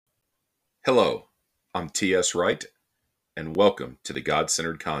Hello, I'm T.S. Wright, and welcome to the God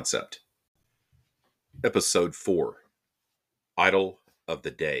Centered Concept. Episode 4 Idol of the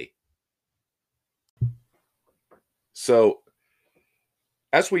Day. So,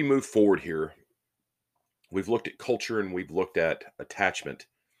 as we move forward here, we've looked at culture and we've looked at attachment.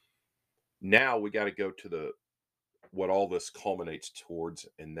 Now we got to go to what all this culminates towards,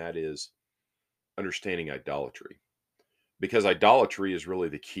 and that is understanding idolatry. Because idolatry is really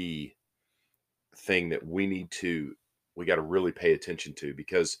the key thing that we got to really pay attention to.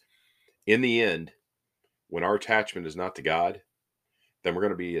 Because in the end, when our attachment is not to God, then we're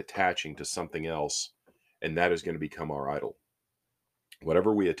going to be attaching to something else, and that is going to become our idol.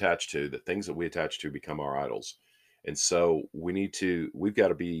 Whatever we attach to, the things that we attach to become our idols. And so we've got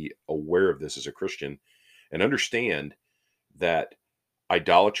to be aware of this as a Christian and understand that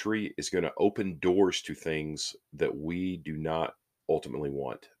idolatry is going to open doors to things that we do not ultimately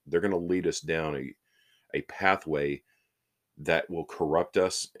want. They're going to lead us down a pathway that will corrupt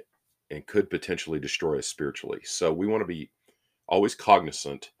us and could potentially destroy us spiritually. So we want to be always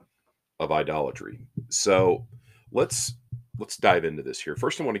cognizant of idolatry. So let's dive into this here.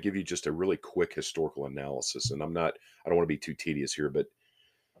 First, I want to give you just a really quick historical analysis, and I don't want to be too tedious here, but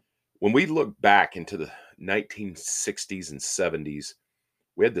when we look back into the 1960s and 70s,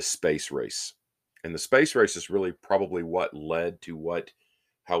 we had the space race. And the space race is really probably what led to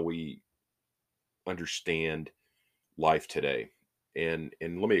how we understand life today. And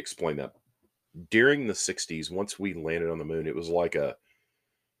let me explain that. During the 60s, once we landed on the moon, it was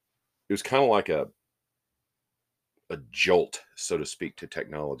kind of like a jolt, so to speak, to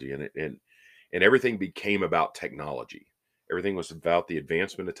technology, and everything became about technology. Everything was about the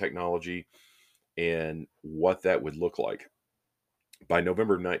advancement of technology and what that would look like. By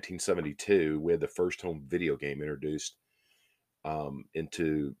November of 1972, we had the first home video game introduced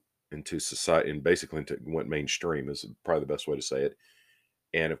into society, and basically went mainstream is probably the best way to say it.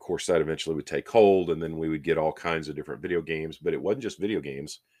 And of course, that eventually would take hold, and then we would get all kinds of different video games. But it wasn't just video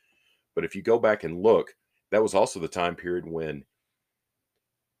games. But if you go back and look, that was also the time period when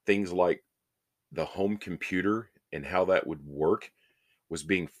things like the home computer and how that would work was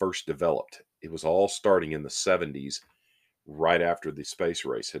being first developed. It was all starting in the 70s, right after the space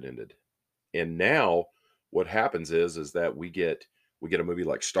race had ended. And now what happens is that we get a movie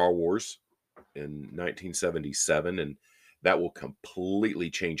like Star Wars in 1977, and that will completely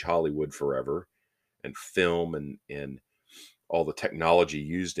change Hollywood forever, and film and all the technology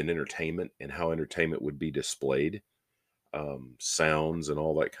used in entertainment and how entertainment would be displayed, sounds and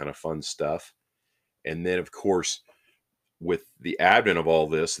all that kind of fun stuff. And then, of course, with the advent of all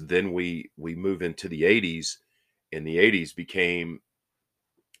this, then we move into the 80s, and the 80s became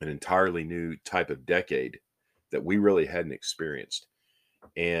an entirely new type of decade that we really hadn't experienced.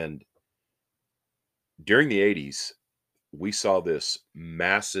 And during the 80s, we saw this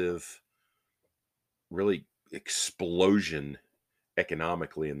massive, really explosion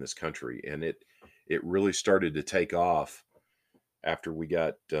economically in this country, and it really started to take off after we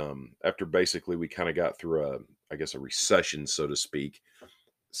got after basically we kind of got through a recession, so to speak.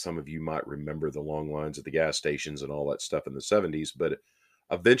 Some of you might remember the long lines at the gas stations and all that stuff in the 70s, but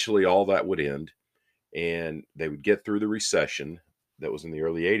eventually all that would end, and they would get through the recession that was in the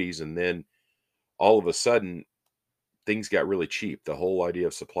early 80s, and then all of a sudden things got really cheap. The whole idea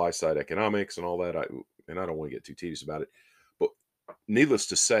of supply side economics and all that, and I don't want to get too tedious about it, but needless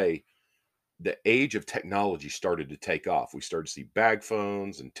to say, the age of technology started to take off. We started to see bag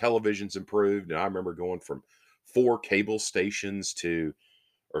phones and televisions improved. And I remember going from four cable stations to,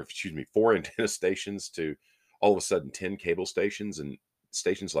 or excuse me, four antenna stations to all of a sudden 10 cable stations, and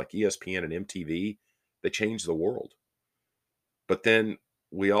stations like ESPN and MTV. They changed the world. But then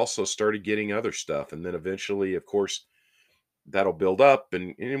we also started getting other stuff. And then eventually, of course, that'll build up,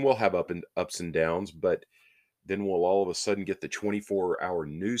 and we'll have ups and downs, but then we'll all of a sudden get the 24-hour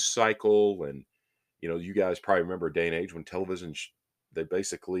news cycle. And you guys probably remember a day and age when television they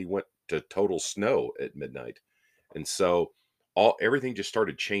basically went to total snow at midnight. And so everything just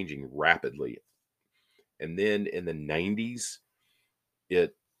started changing rapidly. And then in the 90s,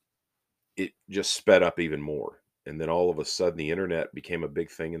 it it just sped up even more. And then all of a sudden the internet became a big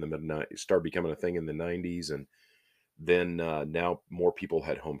thing in the mid-90s, started becoming a thing in the 90s. And then now more people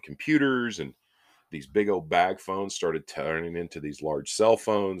had home computers, and these big old bag phones started turning into these large cell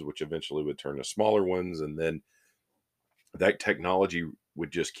phones, which eventually would turn to smaller ones. And then that technology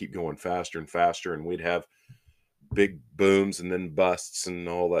would just keep going faster and faster, and we'd have big booms and then busts and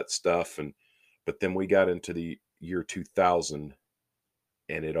all that stuff. But then we got into the year 2000,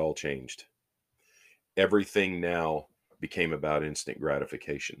 and it all changed. Everything now became about instant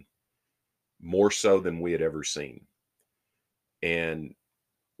gratification. more so than we had ever seen. And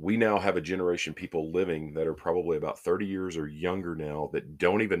we now have a generation of people living that are probably about 30 years or younger now that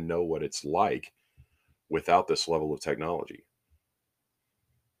don't even know what it's like without this level of technology.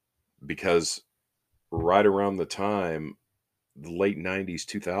 Because right around the time, the late 90s,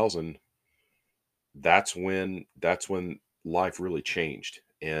 2000, that's when life really changed.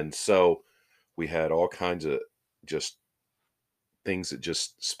 And so we had all kinds of just things that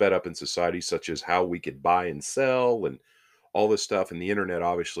just sped up in society, such as how we could buy and sell and all this stuff. And the internet,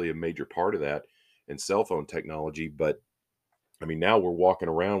 obviously, a major part of that, and cell phone technology. But I mean, now we're walking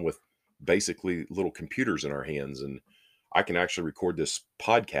around with basically little computers in our hands, and I can actually record this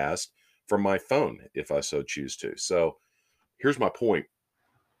podcast from my phone if I so choose to. So here's my point.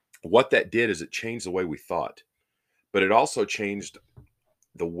 What that did is it changed the way we thought, but it also changed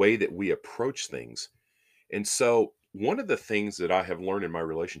the way that we approach things. And so, one of the things that I have learned in my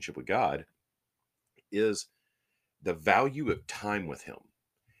relationship with God is the value of time with Him.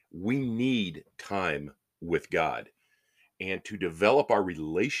 We need time with God. And to develop our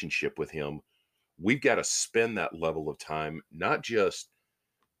relationship with Him, we've got to spend that level of time, not just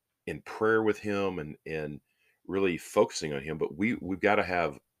in prayer with Him and really focusing on Him, but we've got to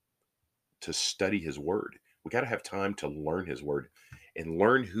have to study His Word. We got to have time to learn His Word and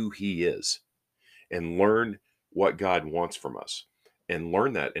learn who He is and learn what God wants from us and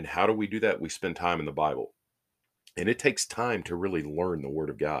learn that. And how do we do that? We spend time in the Bible. And it takes time to really learn the Word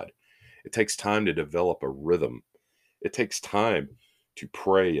of God. It takes time to develop a rhythm. It takes time to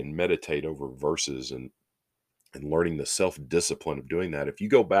pray and meditate over verses and learning the self-discipline of doing that. If you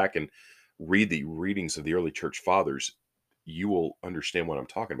go back and read the readings of the early church fathers, you will understand what I'm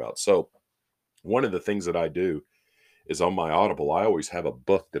talking about. So one of the things that I do is on my Audible, I always have a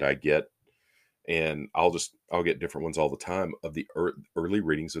book that I get, and I'll get different ones all the time of the early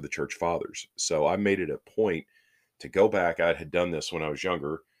readings of the church fathers. So I made it a point to go back. I had done this when I was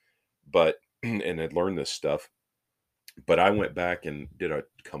younger, but and had learned this stuff, but I went back and did a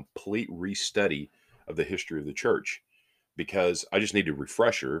complete restudy of the history of the church because I just needed a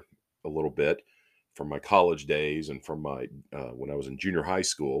refresher a little bit from my college days and from my when I was in junior high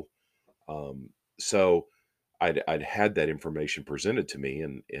school. Um, so I'd had that information presented to me,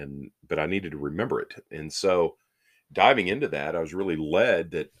 and but I needed to remember it. And so diving into that, I was really led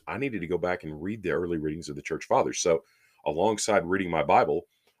that I needed to go back and read the early readings of the church fathers. So alongside reading my Bible,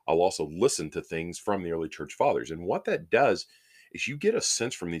 I'll also listen to things from the early church fathers. And what that does is you get a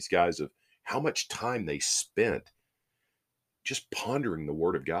sense from these guys of how much time they spent just pondering the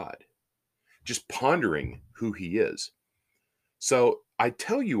Word of God, just pondering who He is. So I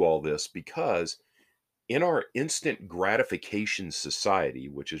tell you all this because in our instant gratification society,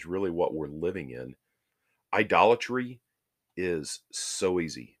 which is really what we're living in, idolatry is so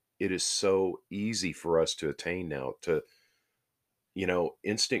easy. It is so easy for us to attain now to,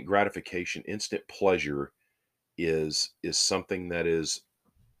 instant gratification, instant pleasure is something that is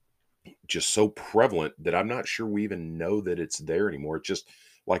just so prevalent that I'm not sure we even know that it's there anymore. It's just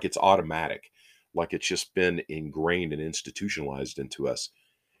like it's automatic, like it's just been ingrained and institutionalized into us.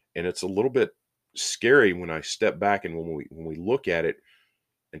 And it's a little bit scary when I step back and when we look at it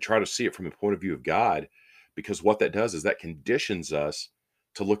and try to see it from the point of view of God, because what that does is that conditions us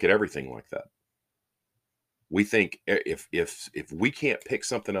to look at everything like that. We think if we can't pick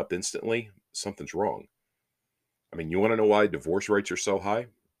something up instantly, something's wrong. I mean, you want to know why divorce rates are so high?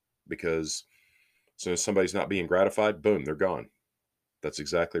 Because as soon as somebody's not being gratified, boom, they're gone. That's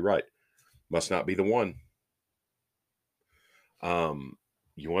exactly right. Must not be the one.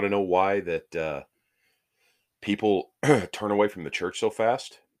 You want to know why that people turn away from the church so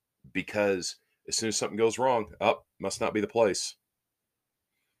fast? Because as soon as something goes wrong, up, must not be the place.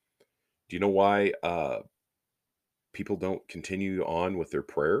 Do you know why people don't continue on with their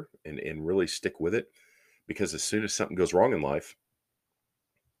prayer and really stick with it? Because as soon as something goes wrong in life,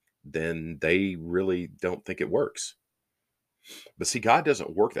 then they really don't think it works. But see, God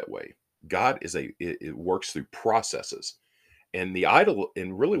doesn't work that way. God it works through processes. And the idol,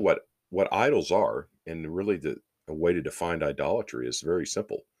 and really what idols are, and really a way to define idolatry is very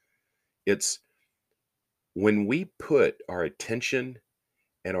simple. It's when we put our attention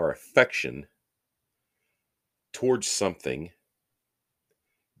and our affection towards something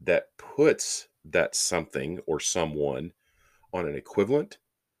that puts that something or someone on an equivalent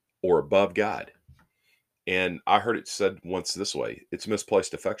or above God. And I heard it said once this way: it's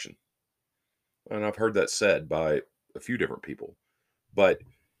misplaced affection. And I've heard that said by a few different people. But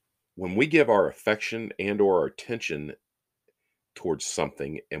when we give our affection and or our attention towards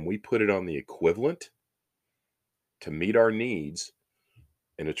something and we put it on the equivalent to meet our needs,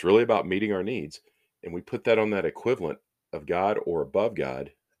 and it's really about meeting our needs, and we put that on that equivalent of God or above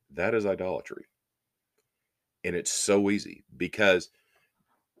God, that is idolatry. And it's so easy because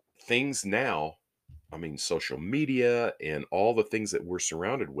things now, I mean, social media and all the things that we're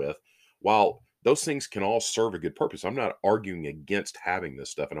surrounded with, while those things can all serve a good purpose, I'm not arguing against having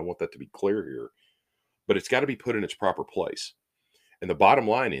this stuff, and I want that to be clear here, but it's got to be put in its proper place. And the bottom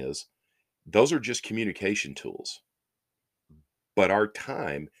line is, those are just communication tools, but our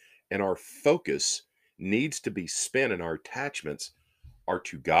time and our focus needs to be spent, and our attachments are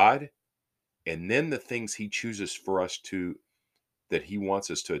to God, and then the things He chooses for us to, that He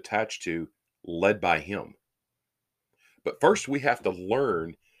wants us to attach to, led by Him. But first, we have to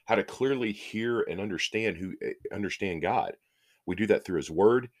learn how to clearly hear and understand God. We do that through His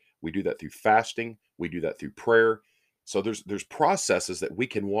Word. We do that through fasting. We do that through prayer. So there's processes that we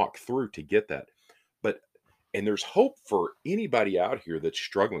can walk through to get that. But and there's hope for anybody out here that's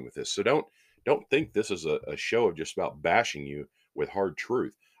struggling with this. So don't think this is a show of just about bashing you with hard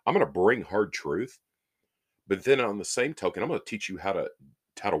truth. I'm going to bring hard truth, but then on the same token, I'm going to teach you how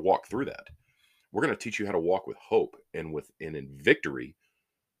to walk through that. We're going to teach you how to walk with hope and in victory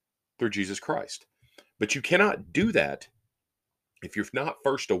through Jesus Christ. But you cannot do that if you're not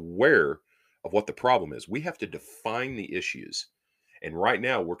first aware of what the problem is. We have to define the issues. And right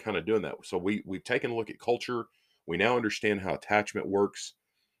now we're kind of doing that. So we've taken a look at culture. We now understand how attachment works.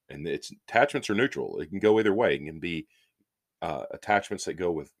 And it's attachments are neutral. It can go either way. It can be attachments that go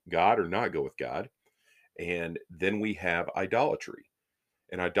with God or not go with God. And then we have idolatry.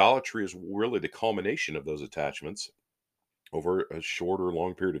 And idolatry is really the culmination of those attachments over a short or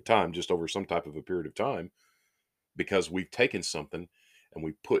long period of time, just over some type of a period of time, because we've taken something and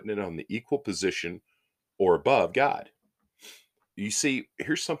we've put it on the equal position or above God. You see,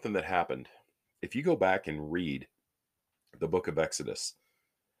 here's something that happened. If you go back and read the book of Exodus,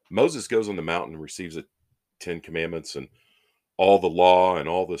 Moses goes on the mountain and receives the 10 commandments and all the law and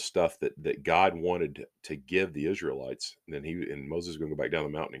all the stuff that God wanted to give the Israelites. And then Moses is going to go back down the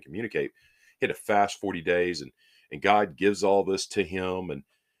mountain and communicate. He had to fast 40 days and God gives all this to him. And,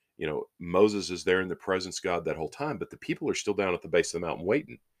 Moses is there in the presence of God that whole time, but the people are still down at the base of the mountain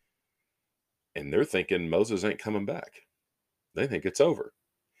waiting. And they're thinking Moses ain't coming back. They think it's over.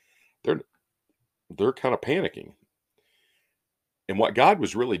 They're kind of panicking. And what God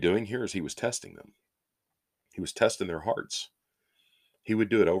was really doing here is He was testing them. He was testing their hearts. He would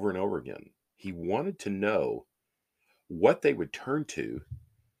do it over and over again. He wanted to know what they would turn to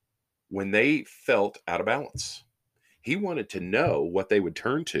when they felt out of balance. He wanted to know what they would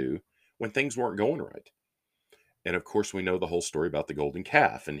turn to when things weren't going right. And of course, we know the whole story about the golden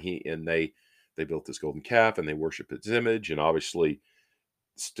calf. And they built this golden calf and they worship its image. And obviously,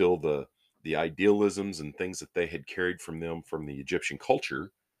 still the idealisms and things that they had carried from them from the Egyptian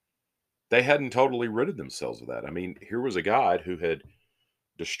culture, they hadn't totally ridded themselves of that. I mean, here was a God who had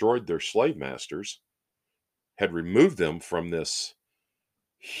destroyed their slave masters, had removed them from this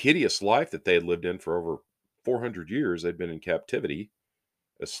hideous life that they had lived in for over 400 years. They'd been in captivity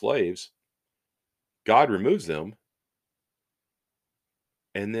as slaves. God removes them.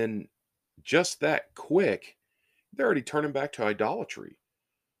 And then just that quick, they're already turning back to idolatry.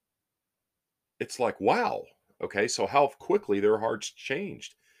 It's like, wow. Okay, so how quickly their hearts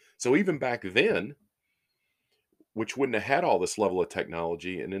changed. So even back then, which wouldn't have had all this level of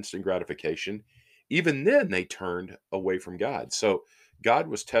technology and instant gratification, even then they turned away from God. So God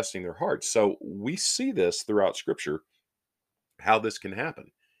was testing their hearts. So we see this throughout Scripture, how this can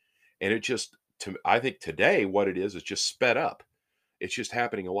happen. And I think today what it is just sped up. It's just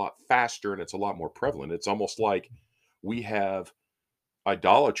happening a lot faster and it's a lot more prevalent. It's almost like we have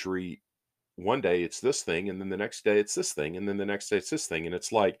idolatry. One day it's this thing, and then the next day it's this thing, and then the next day it's this thing. And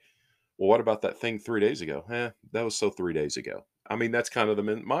it's like, well, what about that thing 3 days ago? That was so 3 days ago. I mean, that's kind of the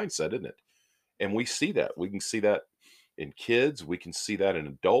mindset, isn't it? And we see that. We can see that in kids. We can see that in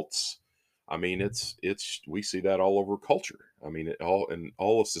adults. I mean, we see that all over culture. I mean, all in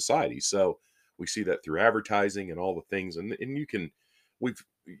all of society. So we see that through advertising and all the things. And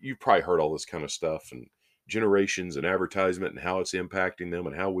you've probably heard all this kind of stuff and generations and advertisement and how it's impacting them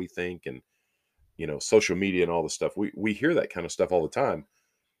and how we think and social media and all the stuff. We hear that kind of stuff all the time.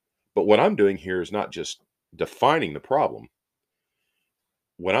 But what I'm doing here is not just defining the problem.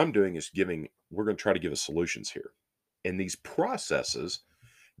 What I'm doing is we're going to try to give us solutions here. And these processes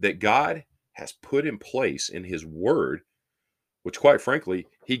that God has put in place in His Word, which quite frankly,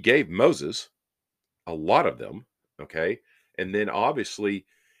 He gave Moses a lot of them, okay? And then obviously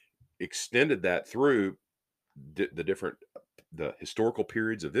extended that through the historical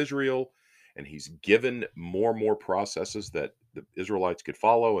periods of Israel. And He's given more and more processes that the Israelites could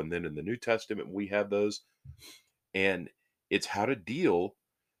follow. And then in the New Testament, we have those. And it's how to deal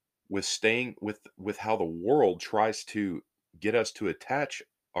with staying with how the world tries to get us to attach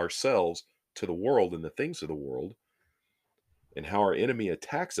ourselves to the world and the things of the world, and how our enemy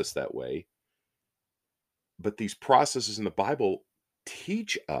attacks us that way. But these processes in the Bible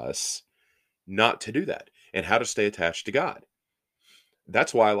teach us not to do that and how to stay attached to God.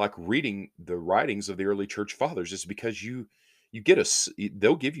 That's why I like reading the writings of the early church fathers, is because you get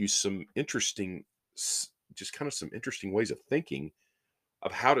they'll give you some interesting, just kind of some interesting ways of thinking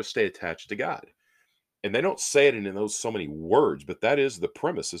of how to stay attached to God. And they don't say it in those so many words, but that is the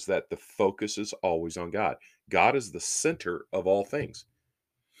premise, is that the focus is always on God. God is the center of all things.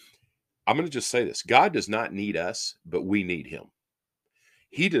 I'm going to just say this. God does not need us, but we need him.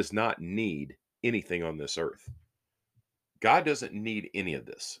 He does not need anything on this earth. God doesn't need any of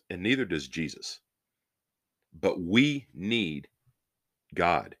this, and neither does Jesus. But we need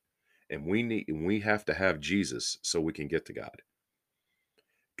God, and we have to have Jesus so we can get to God.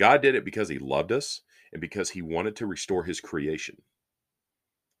 God did it because he loved us and because he wanted to restore his creation.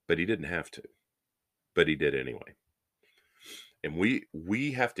 But he didn't have to. But he did anyway. And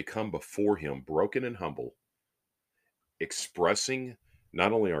we have to come before him broken and humble, expressing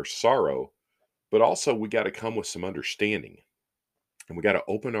not only our sorrow, but also we got to come with some understanding. And we got to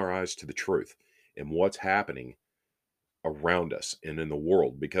open our eyes to the truth and what's happening around us and in the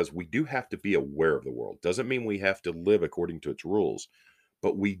world, because we do have to be aware of the world. Doesn't mean we have to live according to its rules,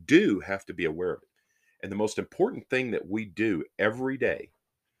 but we do have to be aware of it. And the most important thing that we do every day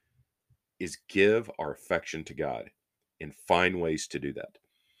is give our affection to God and find ways to do that,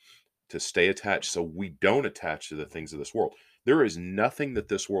 to stay attached so we don't attach to the things of this world. There is nothing that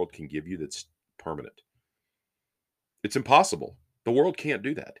this world can give you that's permanent. It's impossible. The world can't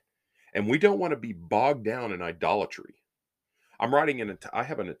do that. And we don't want to be bogged down in idolatry. I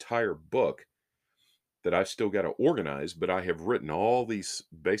have an entire book that I've still got to organize, but I have written all these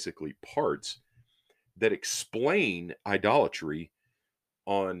basically parts that explain idolatry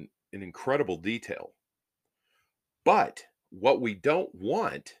on an incredible detail. But what we don't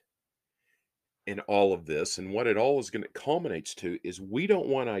want in all of this, and what it all is going to culminates to, is we don't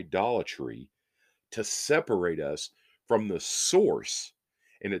want idolatry to separate us from the source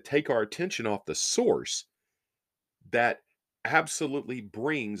and to take our attention off the source that absolutely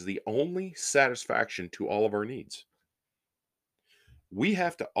brings the only satisfaction to all of our needs. We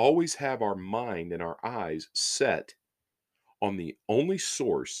have to always have our mind and our eyes set on the only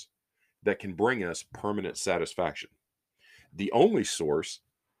source that can bring us permanent satisfaction, the only source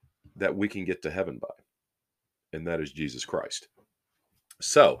that we can get to heaven by, and that is Jesus Christ.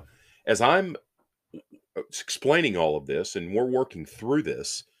 So, as I'm explaining all of this, and we're working through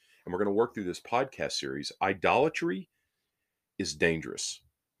this, and we're going to work through this podcast series, idolatry is dangerous.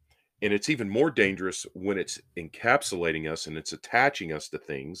 And it's even more dangerous when it's encapsulating us and it's attaching us to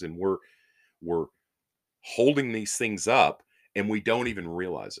things, and we're holding these things up and we don't even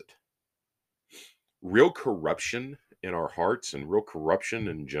realize it. Real corruption in our hearts and real corruption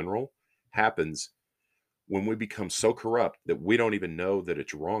in general happens when we become so corrupt that we don't even know that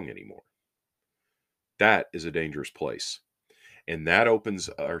it's wrong anymore. That is a dangerous place. And that opens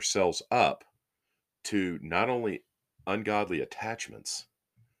ourselves up to not only ungodly attachments,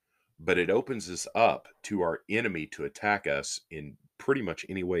 but it opens us up to our enemy to attack us in pretty much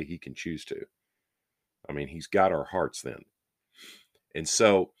any way he can choose to. I mean, he's got our hearts then. And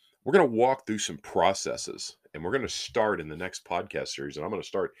so we're going to walk through some processes, and we're going to start in the next podcast series. And I'm going to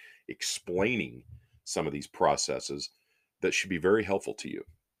start explaining some of these processes that should be very helpful to you.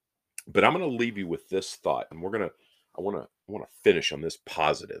 But I'm going to leave you with this thought, and I want to finish on this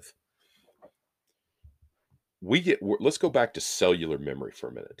positive. Let's go back to cellular memory for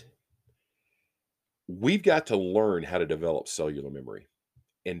a minute. We've got to learn how to develop cellular memory,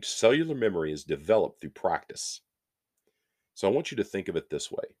 and cellular memory is developed through practice. So I want you to think of it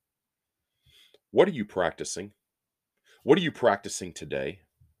this way. What are you practicing? What are you practicing today?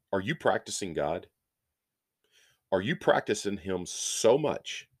 Are you practicing God? Are you practicing him so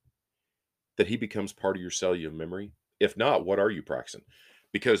much that he becomes part of your cellular memory? If not, what are you practicing?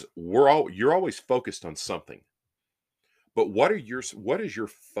 Because you're always focused on something. But what is your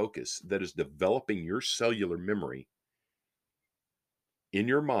focus that is developing your cellular memory in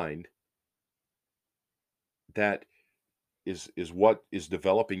your mind, that is what is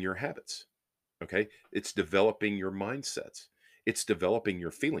developing your habits? Okay? It's developing your mindsets. It's developing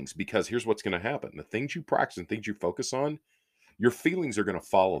your feelings, because here's what's going to happen. The things you practice and things you focus on, your feelings are going to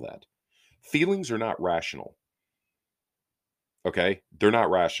follow that. Feelings are not rational. Okay? They're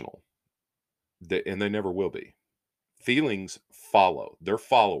not rational. And they never will be. Feelings follow. They're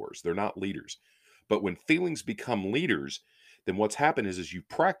followers. They're not leaders. But when feelings become leaders, then what's happened is you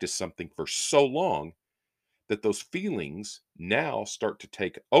practice something for so long that those feelings now start to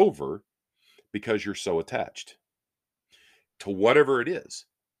take over because you're so attached to whatever it is.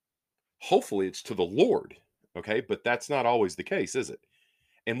 Hopefully it's to the Lord, okay? But that's not always the case, is it?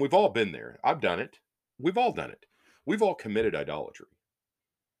 And we've all been there. I've done it. We've all done it. We've all committed idolatry.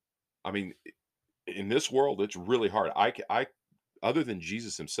 I mean, in this world, it's really hard. Other than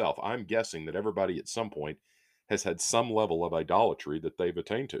Jesus himself, I'm guessing that everybody at some point has had some level of idolatry that they've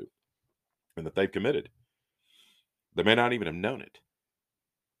attained to and that they've committed. They may not even have known it.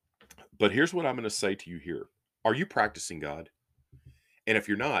 But here's what I'm going to say to you here. Are you practicing God? And if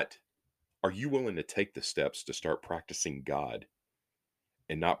you're not, are you willing to take the steps to start practicing God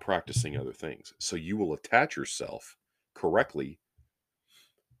and not practicing other things? So you will attach yourself correctly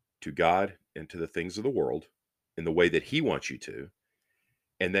to God and to the things of the world in the way that He wants you to,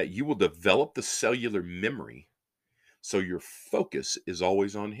 and that you will develop the cellular memory so your focus is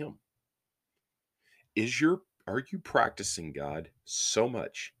always on Him. Are you practicing God so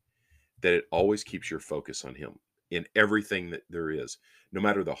much that it always keeps your focus on Him in everything that there is? No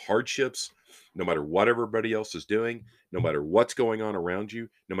matter the hardships, no matter what everybody else is doing, no matter what's going on around you,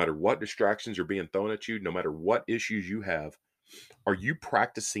 no matter what distractions are being thrown at you, no matter what issues you have, are you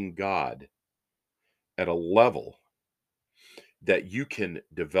practicing God at a level that you can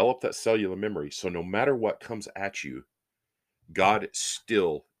develop that cellular memory so no matter what comes at you, God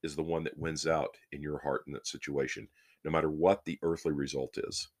still is the one that wins out in your heart in that situation, no matter what the earthly result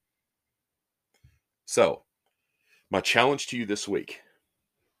is? So, my challenge to you this week,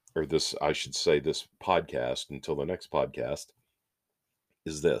 or this, I should say, this podcast until the next podcast,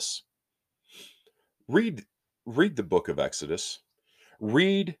 is this. Read the book of Exodus.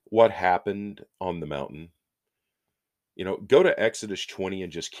 Read what happened on the mountain. Go to Exodus 20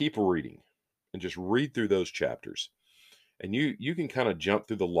 and just keep reading and just read through those chapters. And you can kind of jump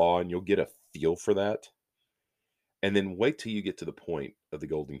through the law and you'll get a feel for that. And then wait till you get to the point of the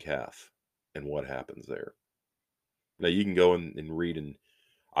golden calf and what happens there. Now you can go and read, and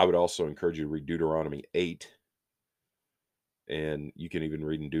I would also encourage you to read Deuteronomy 8. And you can even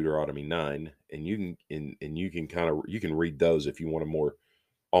read in Deuteronomy 9. And you can read those if you want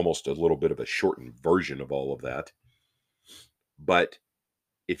almost a little bit of a shortened version of all of that. But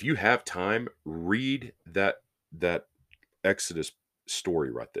if you have time, read that Exodus story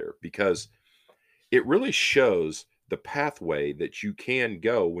right there, because it really shows the pathway that you can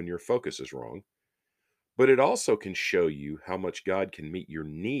go when your focus is wrong. But it also can show you how much God can meet your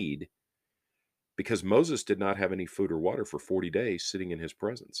need, because Moses did not have any food or water for 40 days sitting in His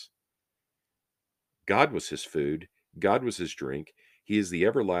presence. God was his food. God was his drink. He is the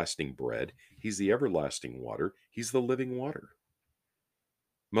everlasting bread. He's the everlasting water. He's the living water.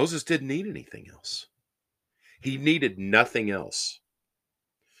 Moses didn't need anything else. He needed nothing else.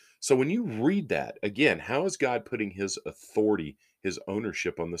 So when you read that, again, how is God putting His authority, His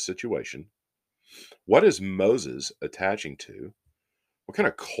ownership on the situation? What is Moses attaching to? What kind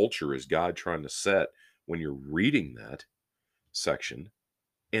of culture is God trying to set when you're reading that section?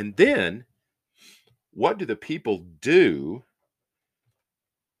 And then, what do the people do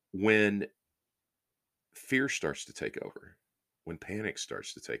when fear starts to take over? When panic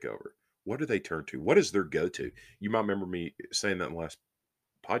starts to take over? What do they turn to? What is their go-to? You might remember me saying that in the last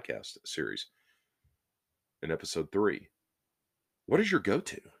podcast series in episode 3. What is your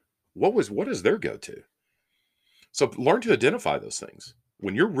go-to? What is their go-to? So learn to identify those things.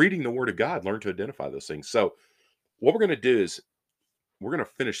 When you're reading the Word of God, learn to identify those things. So what we're going to do is we're going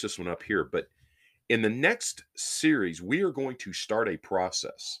to finish this one up here, but in the next series, we are going to start a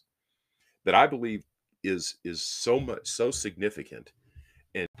process that I believe is so significant,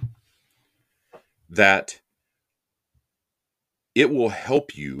 and that it will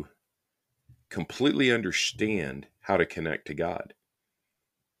help you completely understand how to connect to God.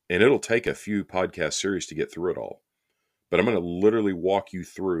 And it'll take a few podcast series to get through it all. But I'm going to literally walk you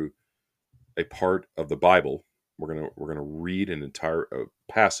through a part of the Bible. We're going to read an entire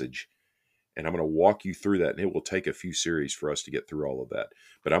passage, and I'm going to walk you through that, and it will take a few series for us to get through all of that.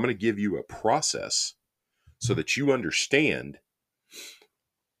 But I'm going to give you a process so that you understand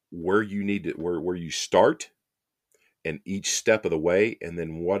where you need to, where you start, and each step of the way, and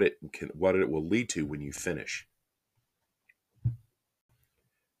then what it will lead to when you finish.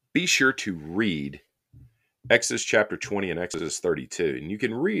 Be sure to read Exodus chapter 20 and Exodus 32, and you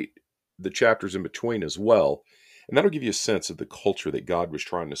can read the chapters in between as well, and that'll give you a sense of the culture that God was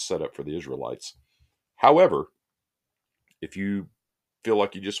trying to set up for the Israelites. However, if you feel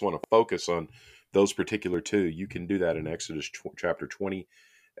like you just want to focus on those particular two, you can do that in Exodus chapter 20,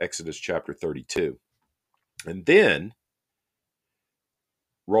 Exodus chapter 32. And then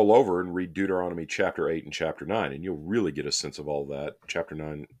roll over and read Deuteronomy chapter 8 and chapter 9, and you'll really get a sense of all that. Chapter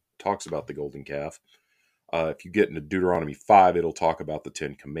 9 talks about the golden calf. If you get into Deuteronomy 5, it'll talk about the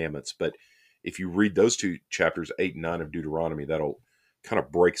 10 commandments. But if you read those two chapters, 8 and 9 of Deuteronomy, that'll kind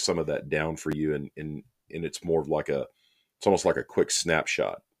of break some of that down for you. And it's more of like it's almost like a quick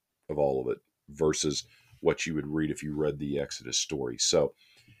snapshot of all of it versus what you would read if you read the Exodus story. So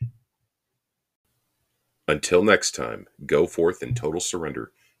until next time, go forth in total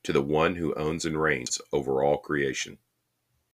surrender to the one who owns and reigns over all creation.